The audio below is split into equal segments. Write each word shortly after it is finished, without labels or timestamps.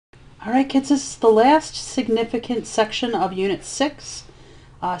All right, kids, this is the last significant section of Unit 6,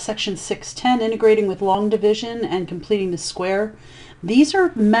 Section 610, integrating with long division and completing the square. These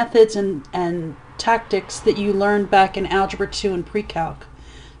are methods and tactics that you learned back in Algebra 2 and Pre-Calc.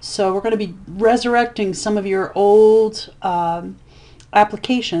 So we're going to be resurrecting some of your old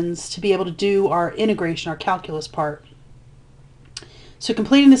applications to be able to do our integration, our calculus part. So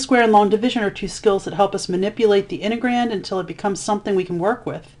completing the square and long division are two skills that help us manipulate the integrand until it becomes something we can work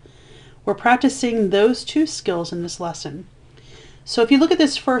with. We're practicing those two skills in this lesson. So if you look at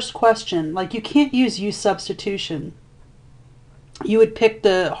this first question, like you can't use u substitution. You would pick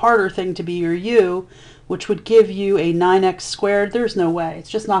the harder thing to be your u, which would give you a 9x squared. There's no way. It's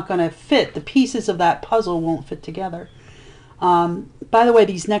just not going to fit. The pieces of that puzzle won't fit together. By the way,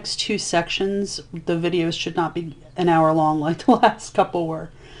 these next two sections, the videos should not be an hour long like the last couple were.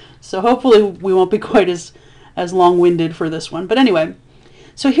 So hopefully we won't be quite as long-winded for this one. But anyway,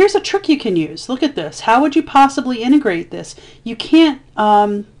 so here's a trick you can use. Look at this. How would you possibly integrate this? You can't,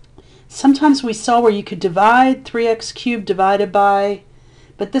 sometimes we saw where you could divide 3x cubed divided by,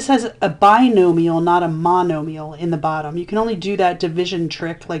 but this has a binomial, not a monomial in the bottom. You can only do that division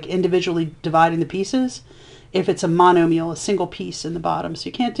trick, like individually dividing the pieces, if it's a monomial, a single piece in the bottom. So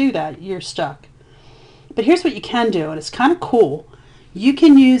you can't do that. You're stuck. But here's what you can do, and it's kind of cool. You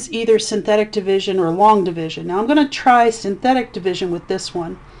can use either synthetic division or long division. Now I'm going to try synthetic division with this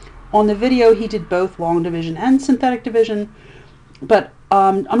one. On the video he did both long division and synthetic division, but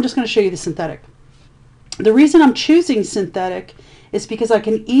I'm just going to show you the synthetic. The reason I'm choosing synthetic is because I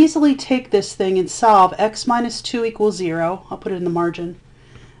can easily take this thing and solve x minus 2 equals 0. I'll put it in the margin.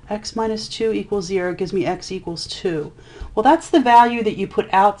 X minus 2 equals 0 gives me x equals 2. Well, that's the value that you put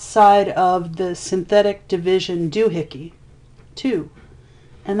outside of the synthetic division doohickey. 2.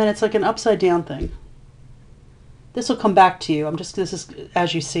 And then it's like an upside down thing. This will come back to you. This is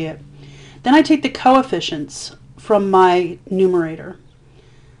as you see it. Then I take the coefficients from my numerator.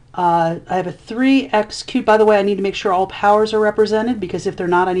 I have a 3x cubed. By the way, I need to make sure all powers are represented, because if they're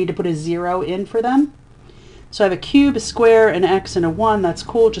not, I need to put a 0 in for them. So I have a cube, a square, an x, and a 1. That's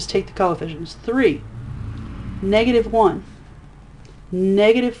cool. Just take the coefficients. 3, negative 1,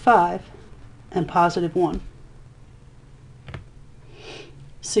 negative 5, and positive 1.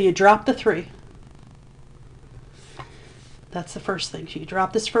 So you drop the 3. That's the first thing. So you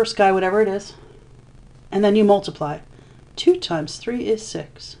drop this first guy, whatever it is, and then you multiply. 2 times 3 is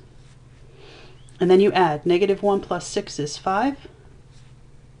 6. And then you add. Negative 1 plus 6 is 5.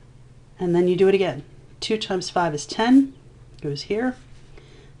 And then you do it again. 2 times 5 is 10. Goes here.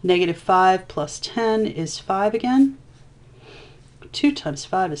 Negative 5 plus 10 is 5 again. 2 times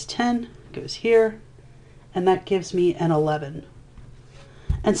 5 is 10. Goes here. And that gives me an 11.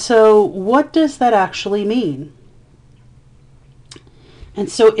 And so what does that actually mean? And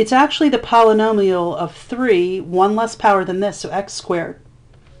so it's actually the polynomial of 3, 1 less power than this, so x squared,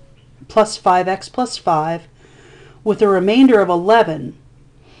 plus 5x plus 5, with a remainder of 11.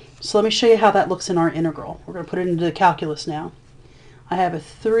 So let me show you how that looks in our integral. We're going to put it into the calculus now. I have a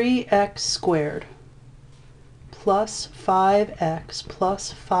 3x squared plus 5x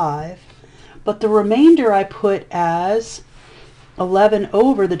plus 5, but the remainder I put as 11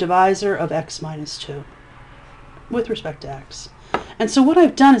 over the divisor of x minus 2 with respect to x. And so what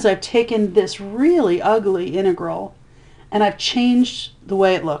I've done is I've taken this really ugly integral and I've changed the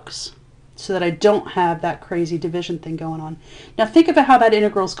way it looks so that I don't have that crazy division thing going on. Now think about how that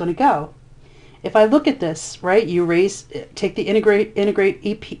integral is going to go. If I look at this, right, you take the integrate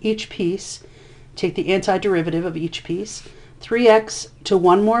each piece, take the antiderivative of each piece, 3x to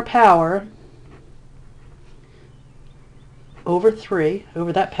 1 more power over 3,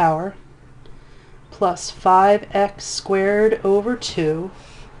 over that power, plus 5x squared over 2,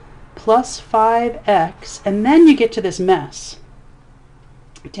 plus 5x, and then you get to this mess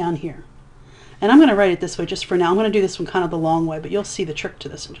down here. And I'm going to write it this way just for now. I'm going to do this one kind of the long way, but you'll see the trick to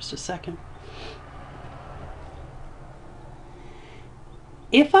this in just a second.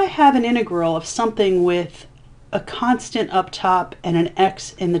 If I have an integral of something with a constant up top and an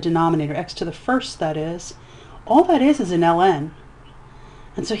x in the denominator, x to the first that is, all that is an ln.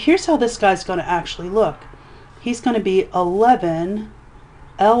 And so here's how this guy's going to actually look. He's going to be 11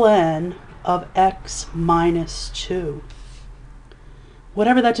 ln of x minus 2.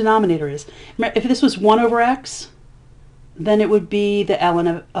 Whatever that denominator is. If this was 1 over x, then it would be the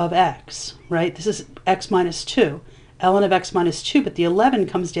ln of x, right? This is x minus 2. ln of x minus 2, but the 11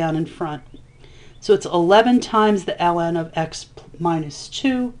 comes down in front. So it's 11 times the ln of x minus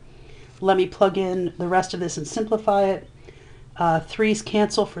 2. Let me plug in the rest of this and simplify it. 3's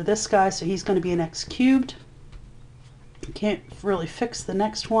cancel for this guy, so he's going to be an x cubed. Can't really fix the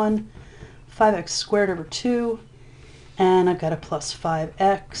next one. 5x squared over 2. And I've got a plus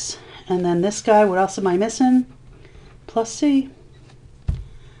 5x. And then this guy, what else am I missing? Plus c.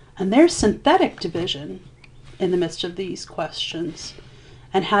 And there's synthetic division in the midst of these questions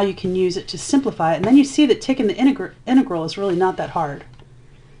and how you can use it to simplify it. And then you see that taking the integral is really not that hard.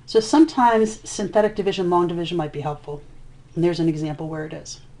 So sometimes synthetic division, long division might be helpful. And there's an example where it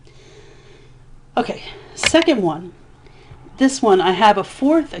is. Okay, second one. This one, I have a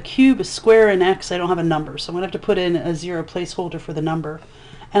fourth, a cube, a square, and x. I don't have a number, so I'm going to have to put in a 0 placeholder for the number.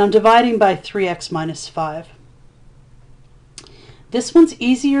 And I'm dividing by 3x minus 5. This one's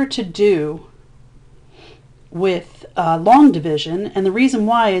easier to do with long division, and the reason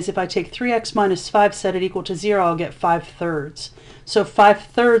why is if I take 3x minus 5, set it equal to 0, I'll get 5/3. So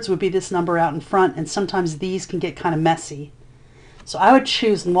 5/3 would be this number out in front, and sometimes these can get kind of messy. So I would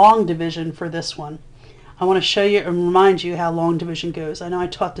choose long division for this one. I want to show you and remind you how long division goes. I know I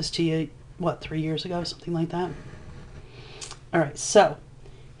taught this to you, what, 3 years ago, something like that. All right, so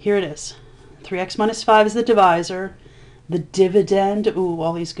here it is. 3x minus 5 is the divisor. The dividend, ooh,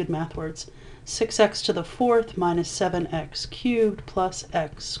 all these good math words. 6x to the fourth minus 7x cubed plus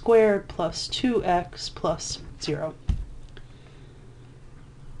x squared plus 2x plus 0.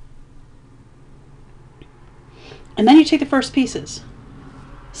 And then you take the first pieces.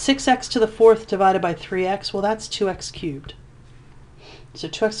 6x to the fourth divided by 3x, well, that's 2x cubed. So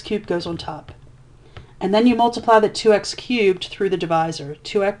 2x cubed goes on top. And then you multiply the 2x cubed through the divisor.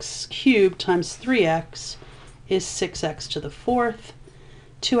 2x cubed times 3x is 6x to the fourth.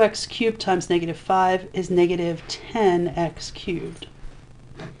 2x cubed times negative 5 is negative 10x cubed.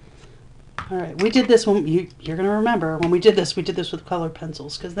 All right, we did this one. You're going to remember when we did this with colored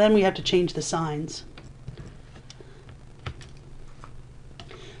pencils, because then we have to change the signs.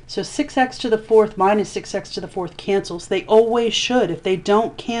 So 6x to the fourth minus 6x to the fourth cancels. They always should. If they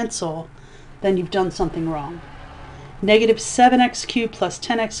don't cancel, then you've done something wrong. Negative 7x cubed plus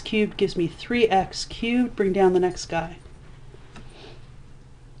 10x cubed gives me 3x cubed. Bring down the next guy.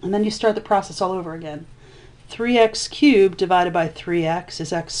 And then you start the process all over again. 3x cubed divided by 3x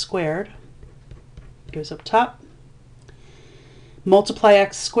is x squared. Goes up top. Multiply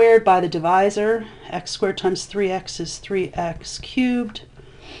x squared by the divisor. X squared times 3x is 3x cubed.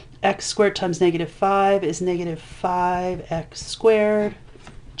 X squared times negative 5 is negative 5x squared.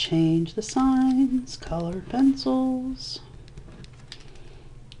 Change the signs, colored pencils.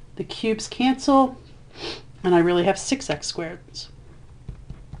 The cubes cancel, and I really have 6x squareds.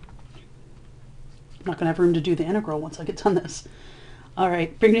 I'm not going to have room to do the integral once I get done this. All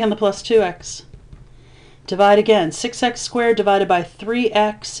right, bring down the plus 2x. Divide again. 6x squared divided by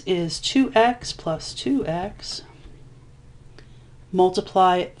 3x is 2x plus 2x.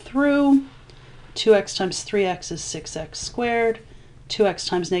 Multiply it through. 2x times 3x is 6x squared. 2x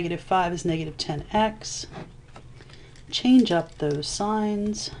times negative 5 is negative 10x. Change up those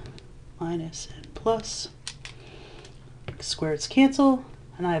signs. Minus and plus. X squareds cancel.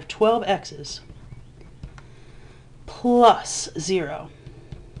 And I have 12 x's. Plus 0.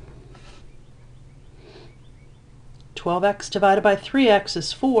 12x divided by 3x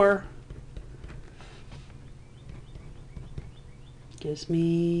is 4. Gives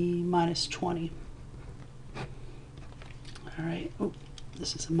me minus 20. All right, oh,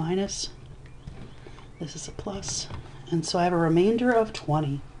 this is a minus, this is a plus, and so I have a remainder of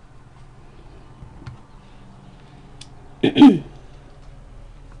 20.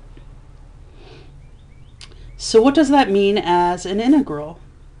 So what does that mean as an integral?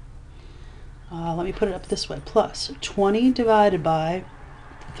 Let me put it up this way, plus 20 divided by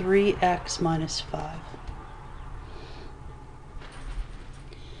 3x minus 5.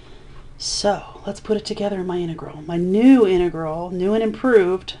 So let's put it together in my integral. My new integral, new and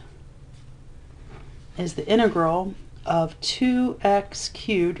improved, is the integral of 2x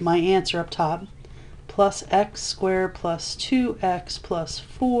cubed, my answer up top, plus x squared plus 2x plus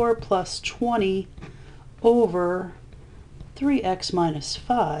 4 plus 20 over 3x minus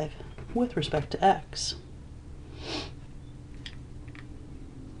 5 with respect to x.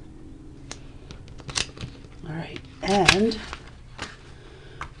 All right, and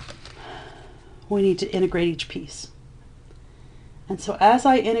we need to integrate each piece. And so as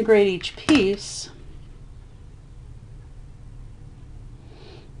I integrate each piece,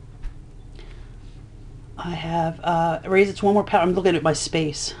 I have raise it to 1 more power. I'm looking at my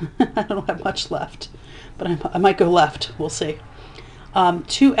space. I don't have much left, but I might go left. We'll see.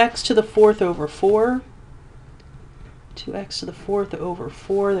 2x to the fourth over 4. 2x to the fourth over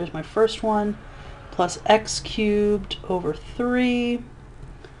 4. There's my first one. Plus x cubed over 3.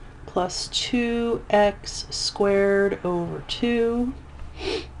 plus 2x squared over 2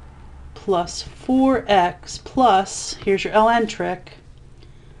 plus 4x plus, here's your ln trick,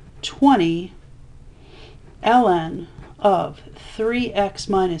 20 ln of 3x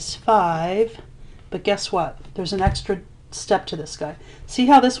minus 5. But guess what? There's an extra step to this guy. See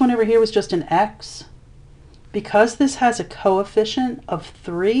how this one over here was just an x? Because this has a coefficient of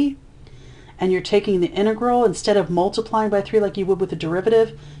 3, and you're taking the integral, instead of multiplying by 3 like you would with a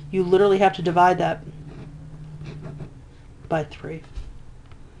derivative, you literally have to divide that by 3.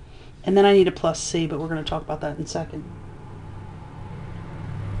 And then I need a plus c, but we're going to talk about that in a second.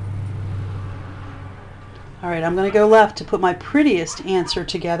 All right, I'm going to go left to put my prettiest answer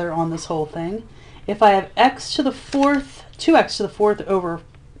together on this whole thing. If I have x to the fourth, 2x to the fourth over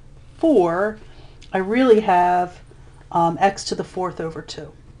 4, I really have x to the fourth over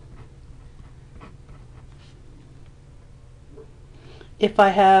 2. If I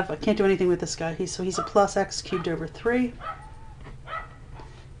have, I can't do anything with this guy, so he's a plus x cubed over 3.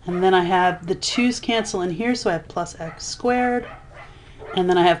 And then I have the 2's cancel in here, so I have plus x squared. And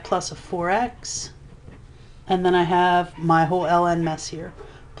then I have plus of 4x. And then I have my whole ln mess here.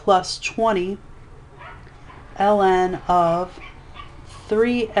 Plus 20 ln of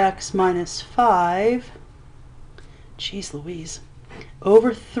 3x minus 5. Jeez Louise.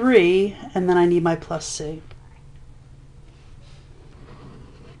 Over 3, and then I need my plus c.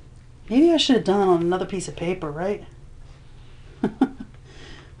 Maybe I should have done it on another piece of paper, right?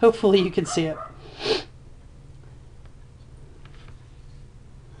 Hopefully you can see it.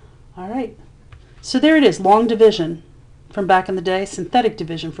 All right. So there it is, long division from back in the day, synthetic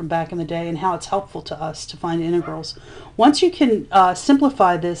division from back in the day, and how it's helpful to us to find integrals. Once you can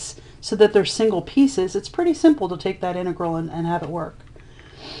simplify this so that they're single pieces, it's pretty simple to take that integral and have it work.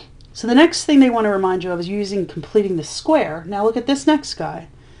 So the next thing they want to remind you of is completing the square. Now look at this next guy.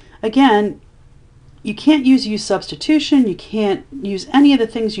 Again, you can't use substitution, you can't use any of the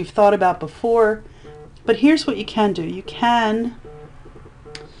things you've thought about before, but here's what you can do. You can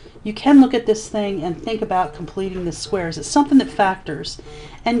look at this thing and think about completing the squares. It's something that factors.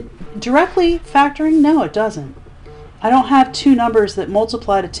 And directly factoring, no, it doesn't. I don't have two numbers that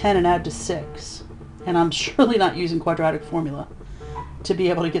multiply to 10 and add to 6. And I'm surely not using quadratic formula to be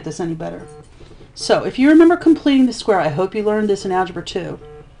able to get this any better. So if you remember completing the square, I hope you learned this in Algebra 2.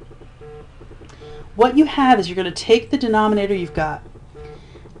 What you have is you're going to take the denominator you've got,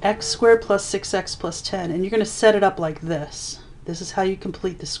 x squared plus 6x plus 10, and you're going to set it up like this. This is how you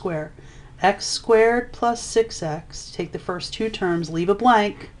complete the square. X squared plus 6x, take the first two terms, leave a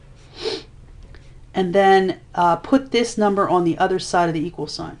blank, and then put this number on the other side of the equal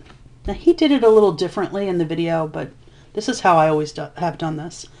sign. Now he did it a little differently in the video, but this is how I always have done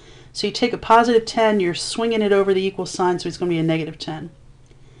this. So you take a positive 10, you're swinging it over the equal sign, so it's going to be a negative 10.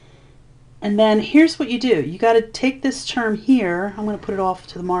 And then here's what you do. You got to take this term here, I'm going to put it off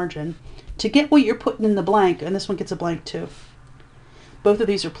to the margin, to get what you're putting in the blank, and this one gets a blank too. Both of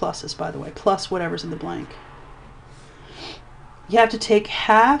these are pluses, by the way, plus whatever's in the blank. You have to take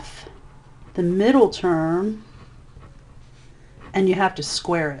half the middle term and you have to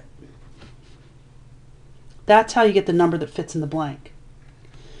square it. That's how you get the number that fits in the blank.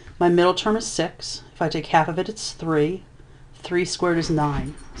 My middle term is 6. If I take half of it, it's 3. 3 squared is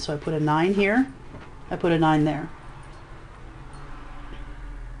 9. So I put a 9 here, I put a 9 there.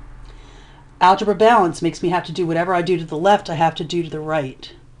 Algebra balance makes me have to do whatever I do to the left, I have to do to the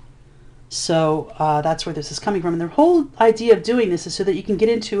right. So that's where this is coming from. And the whole idea of doing this is so that you can get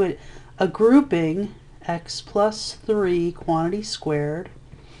into a grouping, x plus 3 quantity squared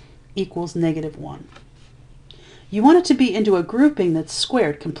equals negative 1. You want it to be into a grouping that's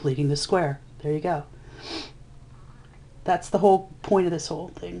squared, completing the square. There you go. That's the whole point of this whole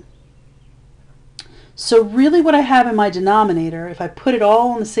thing. So really what I have in my denominator, if I put it all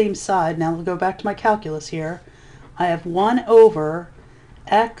on the same side, now we'll go back to my calculus here, I have 1 over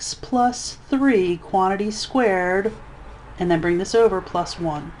x plus 3 quantity squared, and then bring this over, plus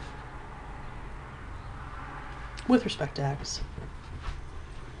 1 with respect to x.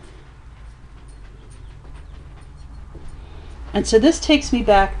 And so this takes me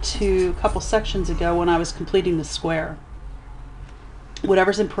back to a couple sections ago when I was completing the square.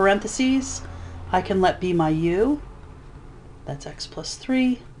 Whatever's in parentheses, I can let be my u. That's x plus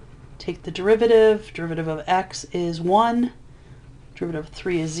 3. Take the derivative. Derivative of x is 1. Derivative of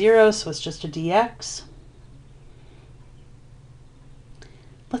 3 is 0, so it's just a dx.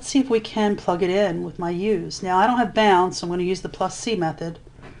 Let's see if we can plug it in with my u's. Now I don't have bounds, so I'm going to use the plus c method.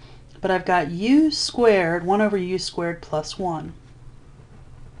 But I've got u squared, 1 over u squared plus 1.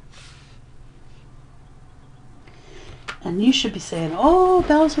 And you should be saying, oh,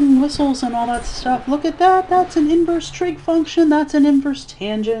 bells and whistles and all that stuff. Look at that. That's an inverse trig function. That's an inverse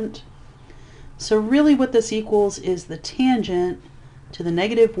tangent. So really what this equals is the tangent to the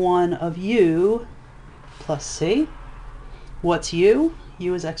 -1 of u plus c. What's u?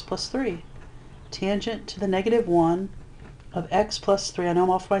 U is x plus 3. Tangent to the -1 of x plus 3. I know I'm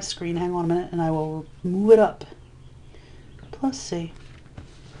off my screen. Hang on a minute, and I will move it up. Plus c.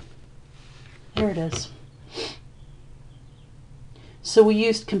 Here it is. So we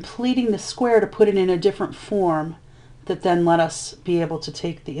used completing the square to put it in a different form that then let us be able to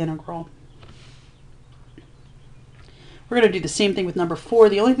take the integral. We're going to do the same thing with number 4.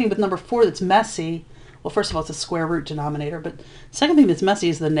 The only thing with number 4 that's messy, well, first of all, it's a square root denominator, but the second thing that's messy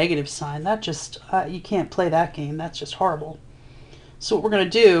is the negative sign. That just, you can't play that game. That's just horrible. So what we're going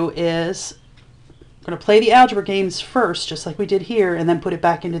to do is we're going to play the algebra games first, just like we did here, and then put it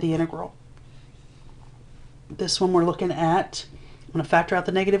back into the integral. This one we're looking at, I'm going to factor out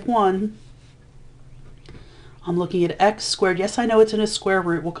the -1. I'm looking at x squared. Yes, I know it's in a square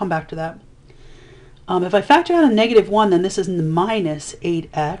root. We'll come back to that. If I factor out a -1, then this is minus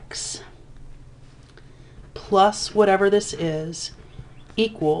 8x plus whatever this is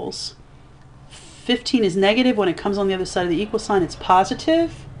equals 15 is negative. When it comes on the other side of the equal sign, it's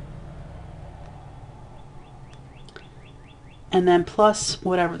positive. And then plus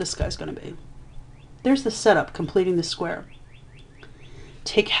whatever this guy's going to be. There's the setup, completing the square.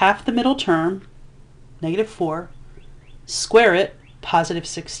 Take half the middle term, -4, square it, positive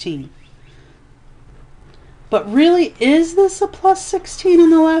 16. But really, is this a plus 16 on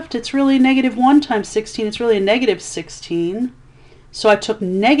the left? It's really -1 times 16. It's really a -16. So I took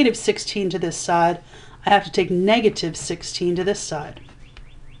 -16 to this side. I have to take -16 to this side.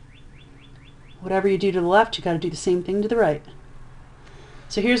 Whatever you do to the left, you got to do the same thing to the right.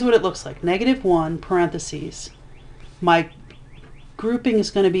 So here's what it looks like. -1, parentheses. My grouping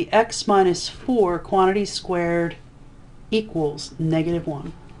is going to be x minus 4 quantity squared equals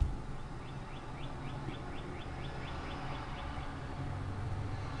 -1.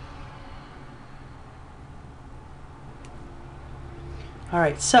 All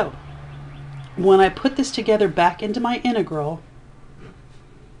right, so when I put this together back into my integral,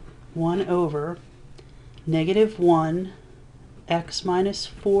 1 over -1 x minus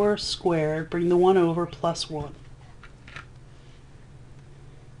 4 squared, bring the 1 over, plus 1.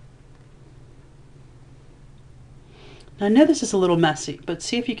 Now I know this is a little messy, but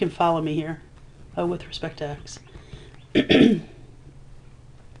see if you can follow me here with respect to x.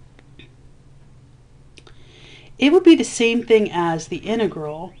 It would be the same thing as the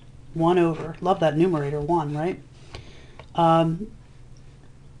integral 1 over, love that numerator 1, right?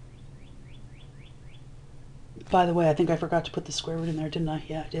 By the way, I think I forgot to put the square root in there, didn't I?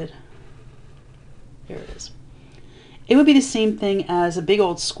 Yeah, I did. Here it is. It would be the same thing as a big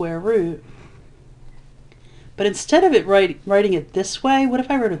old square root. But instead of it writing it this way, what if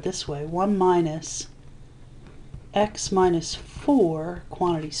I wrote it this way? 1 minus x minus 4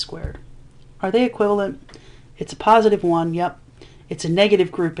 quantity squared. Are they equivalent? It's a positive 1, yep. It's a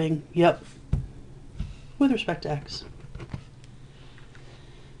negative grouping, yep. With respect to x.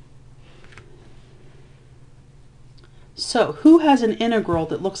 So who has an integral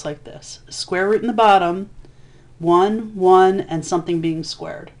that looks like this? A square root in the bottom, 1, 1, and something being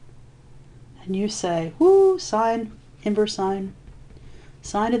squared. And you say, whoo, sine, inverse sine.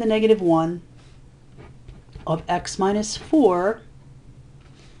 Sine to the -1 of x minus 4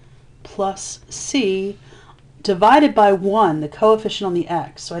 plus c divided by 1, the coefficient on the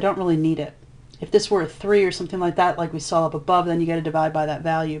x, so I don't really need it. If this were a 3 or something like that, like we saw up above, then you got to divide by that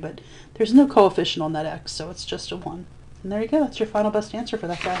value, but there's no coefficient on that x, so it's just a 1. And there you go, that's your final best answer for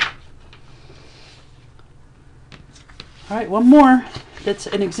that guy. All right, one more. That's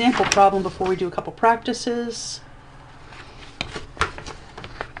an example problem before we do a couple practices.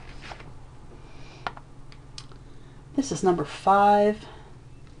 This is number 5.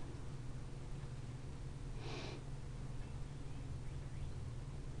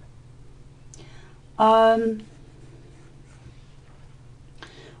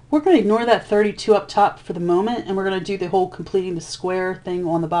 We're going to ignore that 32 up top for the moment, and we're going to do the whole completing the square thing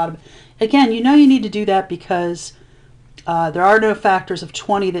on the bottom. Again, you know you need to do that because there are no factors of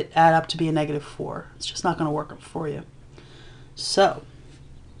 20 that add up to be a -4. It's just not going to work for you. So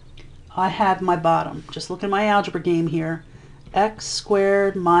I have my bottom. Just look at my algebra game here. X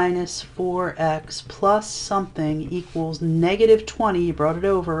squared minus 4x plus something equals -20. You brought it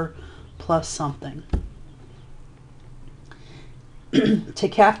over, plus something.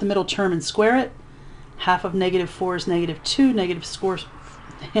 Take half the middle term and square it. Half of -4 is -2.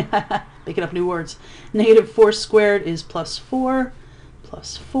 Making up new words. Negative 4 squared is plus 4,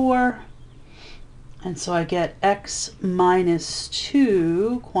 plus 4. And so I get x minus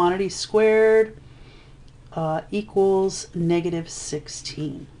 2, quantity squared, equals negative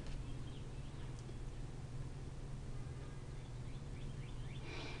 16.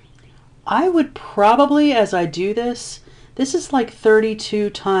 I would probably, as I do this, this is like 32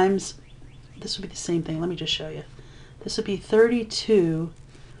 times, this would be the same thing. Let me just show you. This would be 32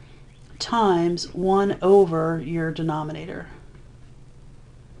 times 1 over your denominator.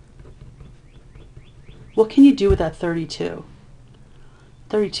 What can you do with that 32?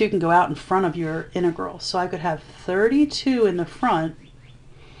 32 can go out in front of your integral. So I could have 32 in the front,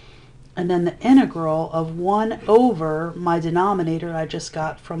 and then the integral of 1 over my denominator I just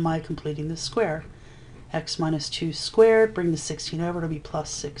got from my completing the square. X minus 2 squared, bring the 16 over to be plus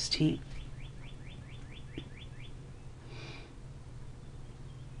 16.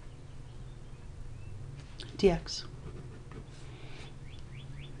 Dx.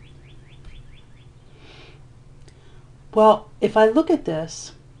 Well, if I look at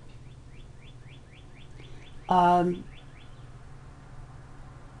this, look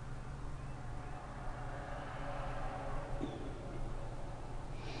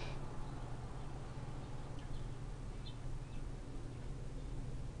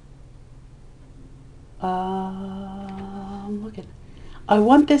at, I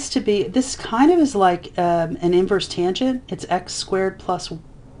want this to be, this kind of is like an inverse tangent. It's x squared plus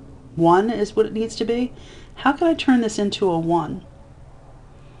 1 is what it needs to be. How can I turn this into a 1?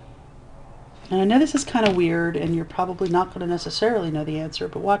 And I know this is kind of weird, and you're probably not going to necessarily know the answer,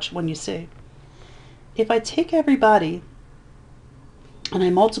 but watch when you see. If I take everybody and I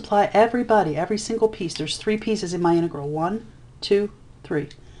multiply everybody, every single piece, there's 3 pieces in my integral, 1, 2, 3.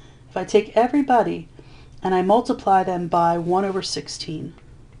 If I take everybody and I multiply them by 1 over 16,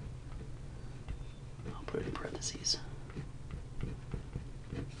 I'll put it in parentheses.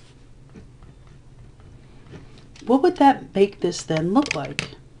 What would that make this then look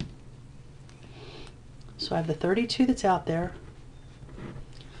like? So I have the 32 that's out there.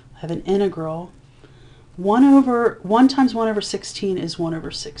 I have an integral. 1 times 1 over 16 is 1 over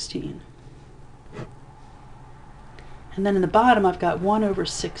 16. And then in the bottom I've got 1 over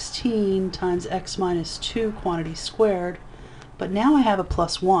 16 times x minus 2 quantity squared. But now I have a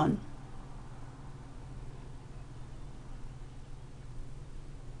plus 1.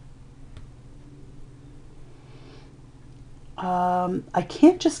 I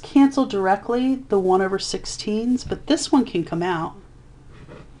can't just cancel directly the 1 over 16s, but this one can come out.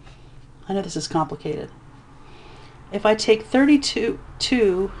 I know this is complicated. If I take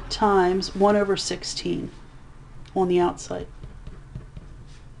 32 times 1 over 16 on the outside,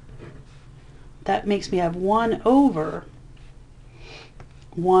 that makes me have 1 over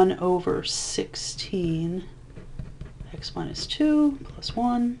 16 x minus 2 plus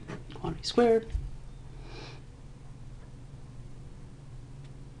 1 quantity squared.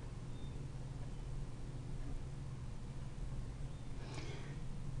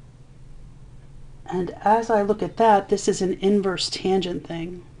 And as I look at that, this is an inverse tangent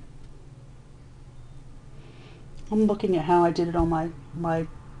thing. I'm looking at how I did it on my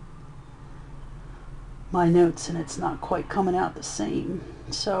notes, and it's not quite coming out the same.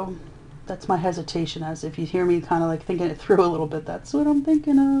 So that's my hesitation, as if you hear me kind of like thinking it through a little bit, that's what I'm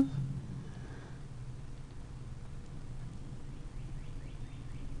thinking of.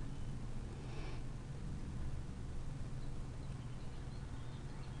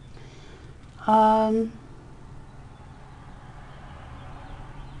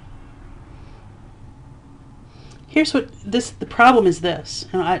 Here's what the problem is this,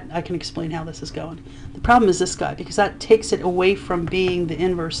 and I can explain how this is going. The problem is this guy, because that takes it away from being the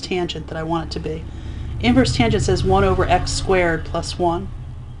inverse tangent that I want it to be. Inverse tangent says 1 over x squared plus 1.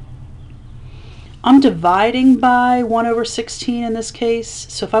 I'm dividing by 1 over 16 in this case,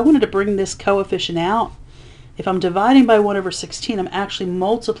 so if I wanted to bring this coefficient out, if I'm dividing by 1 over 16, I'm actually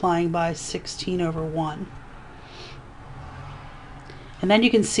multiplying by 16 over 1. And then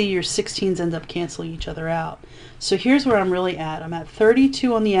you can see your 16s end up canceling each other out. So here's where I'm really at. I'm at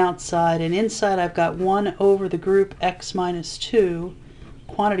 32 on the outside, and inside I've got 1 over the group x minus 2,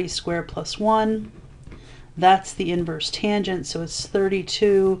 quantity squared plus 1. That's the inverse tangent, so it's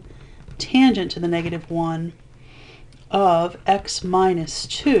 32 tangent to the negative 1 of x minus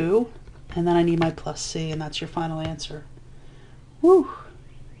 2, and then I need my plus c, and that's your final answer. Woo!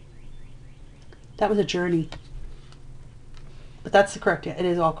 That was a journey. But that's the correct, it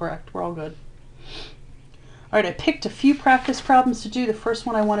is all correct. We're all good. All right, I picked a few practice problems to do. The first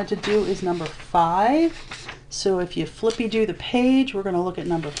one I wanted to do is number 5. So if you flippy-do the page, we're going to look at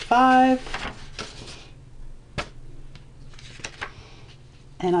number 5.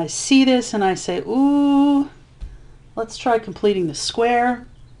 And I see this and I say, ooh, let's try completing the square.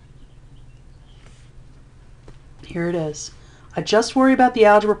 Here it is. I just worry about the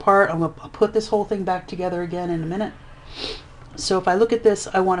algebra part. I'm going to put this whole thing back together again in a minute. So if I look at this,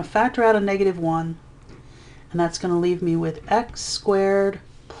 I want to factor out a -1, and that's going to leave me with x squared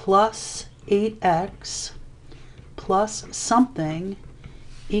plus 8x plus something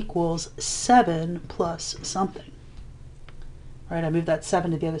equals 7 plus something. Right, I moved that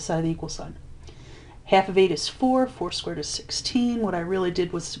 7 to the other side of the equal sign. Half of 8 is 4. 4 squared is 16. What I really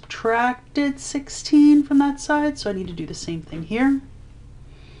did was subtracted 16 from that side, so I need to do the same thing here.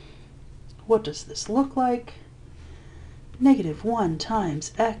 What does this look like? -1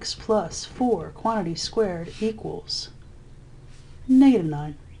 times x plus 4 quantity squared equals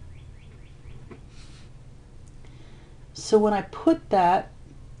 -9. So when I put that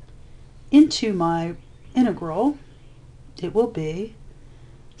into my integral, it will be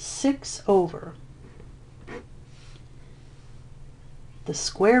 6 over the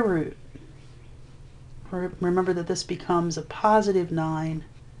square root. Remember that this becomes a +9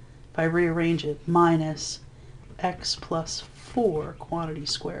 if I rearrange it, minus x plus 4 quantity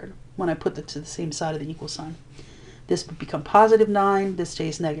squared when I put it to the same side of the equal sign. This would become +9, this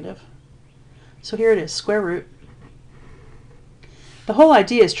stays negative. So here it is, square root. The whole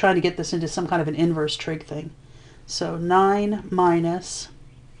idea is trying to get this into some kind of an inverse trig thing. So 9 minus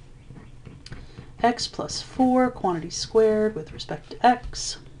x plus 4 quantity squared with respect to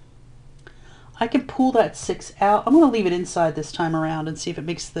x. I can pull that 6 out. I'm going to leave it inside this time around and see if it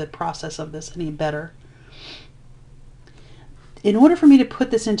makes the process of this any better. In order for me to put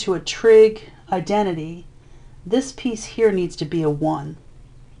this into a trig identity, this piece here needs to be a 1.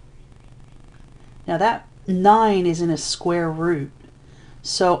 Now that 9 is in a square root,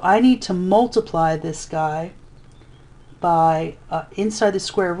 so I need to multiply this guy by, inside the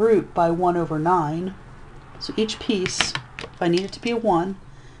square root, by 1 over 9. So each piece, if I need it to be a 1,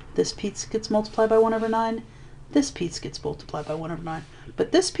 this piece gets multiplied by 1 over 9, this piece gets multiplied by 1 over 9.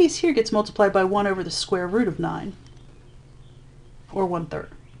 But this piece here gets multiplied by 1 over the square root of 9, or 1/3.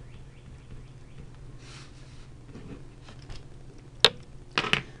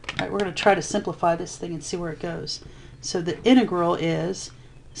 Alright, we're going to try to simplify this thing and see where it goes. So the integral is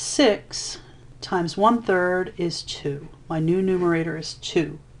 6 times 1/3 is 2. My new numerator is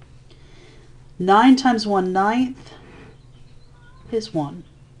 2. 9 times 1/9 is 1.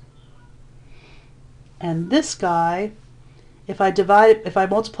 And this guy, if I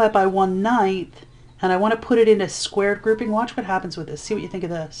multiply it by 1/9 and I want to put it in a squared grouping, watch what happens with this. See what you think of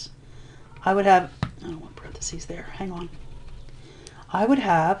this. I would have, I don't want parentheses there, hang on. I would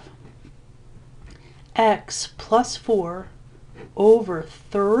have x plus 4 over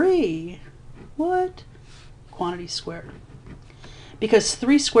 3, what? Quantity squared. Because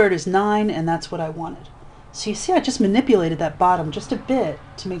 3 squared is 9, and that's what I wanted. So you see I just manipulated that bottom just a bit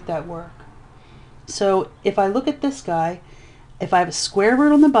to make that work. So if I look at this guy, if I have a square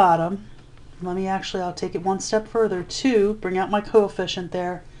root on the bottom, I'll take it one step further. 2, bring out my coefficient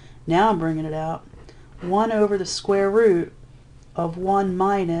there. Now I'm bringing it out. 1 over the square root of 1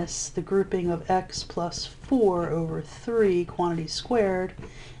 minus the grouping of x plus 4 over 3 quantity squared.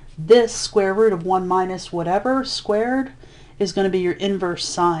 This square root of 1 minus whatever squared is going to be your inverse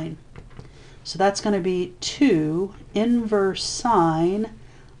sine. So that's going to be 2 inverse sine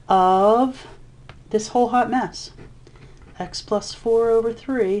of this whole hot mess. X plus 4 over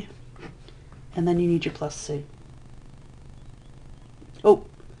 3. And then you need your plus c. Oh.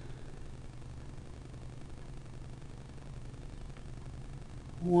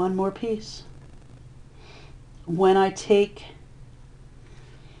 One more piece. When I take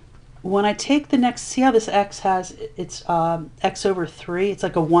the next, see how this x has, it's x over 3, it's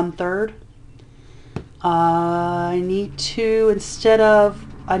like a 1/3. I need to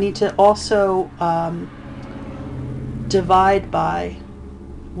also divide by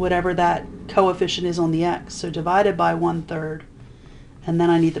whatever that coefficient is on the x. So divided by 1/3, and then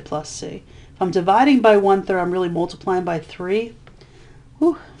I need the plus c. If I'm dividing by 1/3, I'm really multiplying by 3.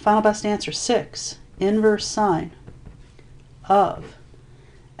 Whew, final best answer, 6 inverse sine of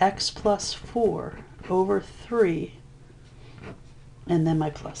x plus 4 over 3, and then my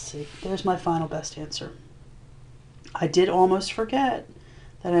plus c. There's my final best answer. I did almost forget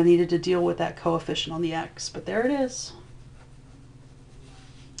that I needed to deal with that coefficient on the x, but there it is.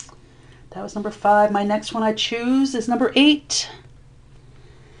 That was number 5. My next one I choose is number 8.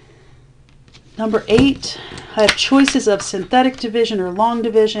 Number 8, I have choices of synthetic division or long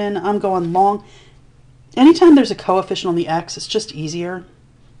division. I'm going long. anytime there's a coefficient on the x, it's just easier.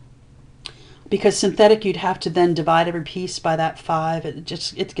 Because synthetic, you'd have to then divide every piece by that 5.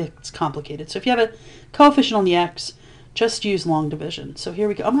 It gets complicated. So if you have a coefficient on the x, just use long division. So here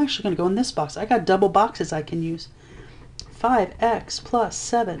we go. I'm actually going to go in this box. I got double boxes I can use. 5x plus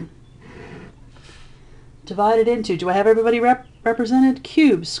 7 divided into, do I have everybody represented?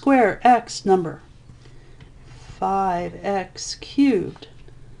 Cube, square, x number. 5x cubed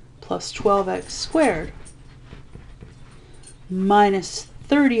plus 12x squared minus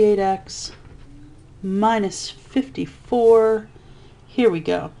 38x minus 54. Here we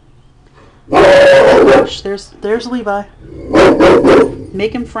go. Oh gosh, there's Levi.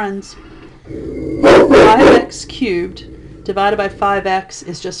 Making friends. 5x cubed divided by 5x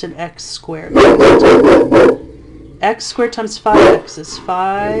is just an x squared. X squared times 5x is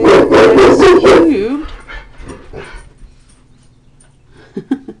 5x cubed.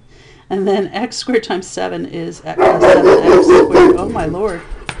 And then x squared times 7 is 7x squared. Oh my lord.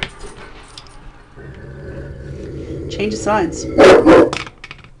 Change of signs.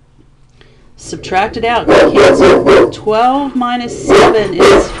 Subtract it out. Cancel. 12 minus 7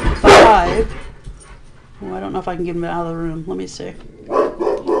 is 5. Oh, I don't know if I can get him out of the room. Let me see.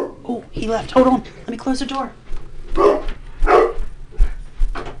 Oh, he left. Hold on. Let me close the door.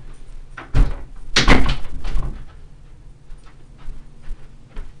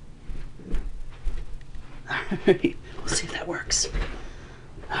 Alright, we'll see if that works.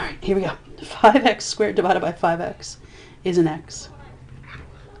 Alright, here we go. 5x squared divided by 5x is an x.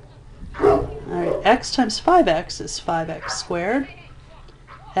 Alright, x times 5x is 5x squared.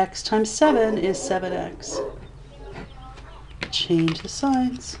 X times 7 is 7x. Change the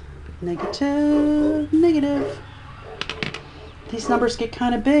signs. Negative, negative. These numbers get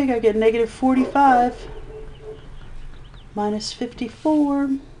kind of big. I get negative 45 minus 54.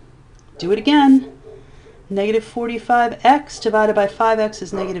 Do it again. Negative 45x divided by 5x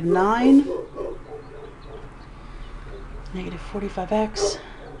is negative 9. Negative 45x.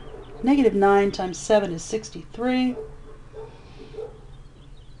 Negative 9 times 7 is 63.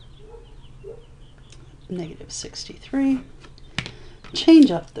 Negative 63.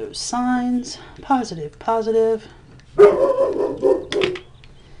 Change up those signs. Positive, positive.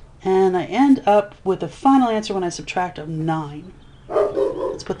 And I end up with a final answer when I subtract of 9.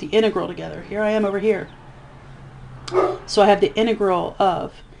 Let's put the integral together. Here I am over here. So I have the integral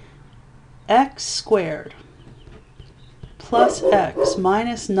of x squared plus x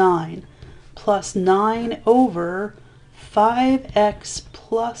minus 9 plus 9 over 5x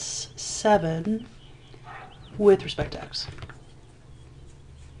plus 7 with respect to x.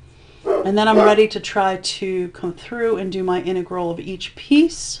 And then I'm ready to try to come through and do my integral of each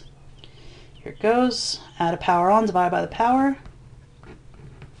piece. Here it goes. Add a power on, divide by the power.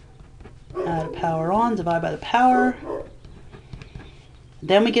 Add a power on, divide by the power.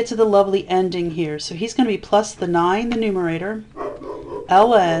 Then we get to the lovely ending here. So he's going to be plus the 9, the numerator,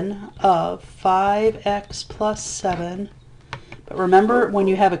 ln of 5x plus 7. But remember, when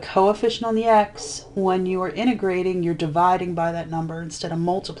you have a coefficient on the x, when you are integrating, you're dividing by that number instead of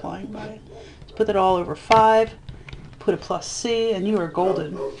multiplying by it. So put that all over 5, put a plus c, and you are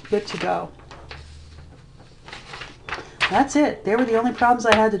golden. Good to go. That's it. They were the only problems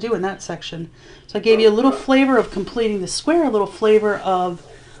I had to do in that section. So I gave you a little flavor of completing the square, a little flavor of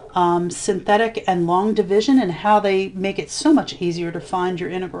synthetic and long division, and how they make it so much easier to find your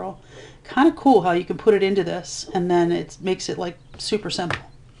integral. Kind of cool how you can put it into this, and then it makes it like super simple.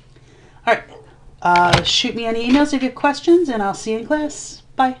 All right. Shoot me any emails if you have questions, and I'll see you in class.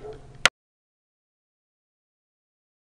 Bye.